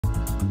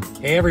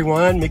Hey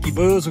everyone, Mickey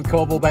Booz with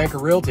Coldwell Banker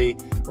Realty.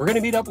 We're going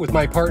to meet up with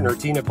my partner,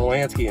 Tina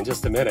Polanski, in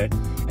just a minute,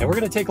 and we're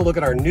going to take a look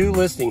at our new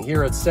listing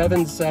here at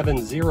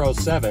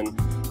 7707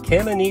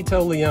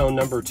 Caminito Leon,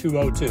 number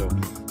 202.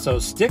 So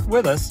stick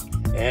with us,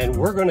 and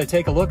we're going to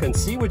take a look and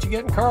see what you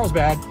get in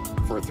Carlsbad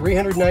for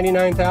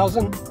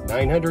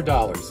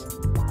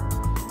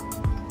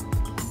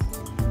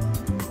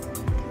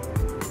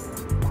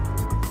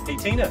 $399,900. Hey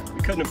Tina,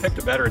 we couldn't have picked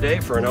a better day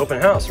for an open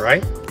house,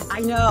 right? I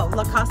know,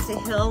 La Costa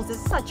Hills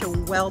is such a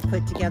well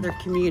put together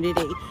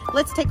community.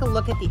 Let's take a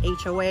look at the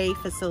HOA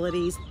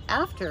facilities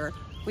after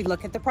we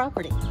look at the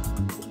property.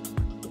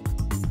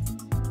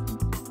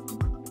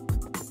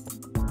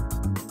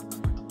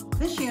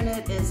 This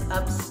unit is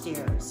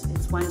upstairs.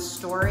 It's one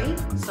story,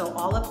 so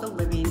all of the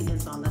living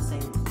is on the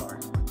same floor.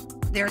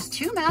 There's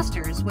 2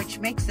 masters, which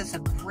makes this a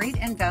great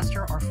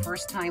investor or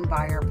first-time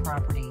buyer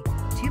property.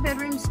 2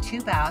 bedrooms,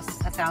 2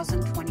 baths,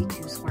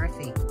 1,022 square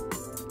feet.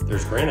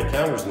 There's granite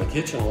counters in the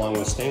kitchen along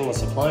with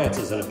stainless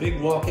appliances and a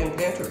big walk-in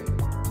pantry.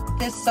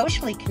 This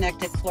socially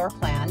connected floor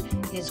plan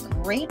is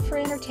great for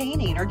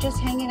entertaining or just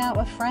hanging out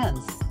with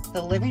friends.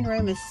 The living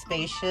room is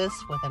spacious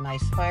with a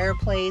nice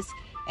fireplace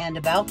and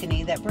a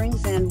balcony that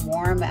brings in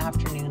warm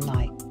afternoon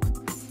light.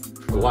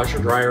 The washer,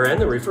 dryer, and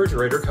the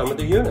refrigerator come with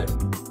the unit.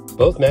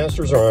 Both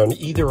masters are on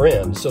either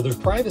end, so there's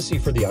privacy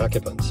for the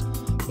occupants.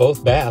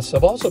 Both baths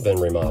have also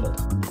been remodeled.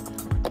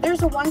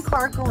 There's a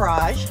 1-car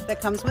garage that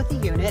comes with the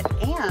unit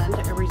and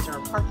a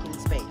reserved parking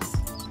space.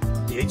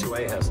 The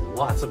HOA has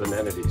lots of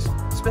amenities.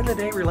 Spend the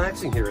day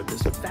relaxing here at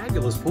this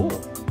fabulous pool.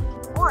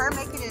 Or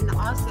make it an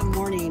awesome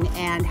morning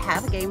and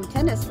have a game of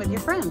tennis with your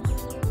friends.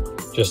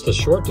 Just a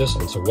short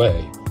distance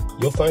away,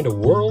 you'll find a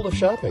world of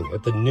shopping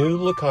at the new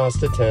La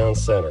Costa Town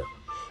Center.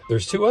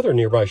 There's 2 other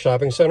nearby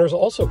shopping centers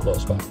also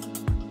close by.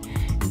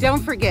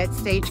 Don't forget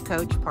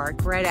Stagecoach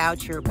Park right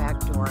out your back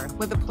door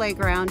with a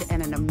playground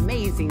and an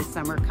amazing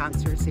summer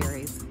concert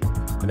series.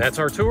 And that's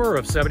our tour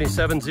of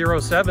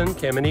 7707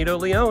 Caminito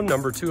Leon,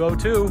 number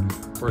 202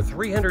 for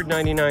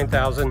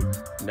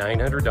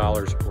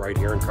 $399,900 right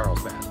here in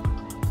Carlsbad.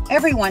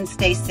 Everyone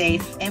stay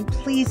safe and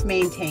please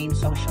maintain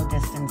social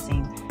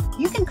distancing.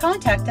 You can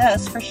contact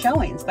us for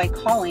showings by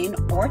calling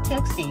or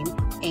texting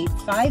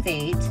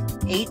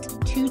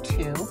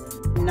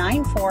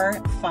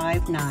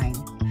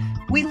 858-822-9459.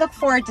 We look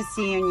forward to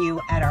seeing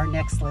you at our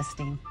next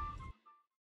listing.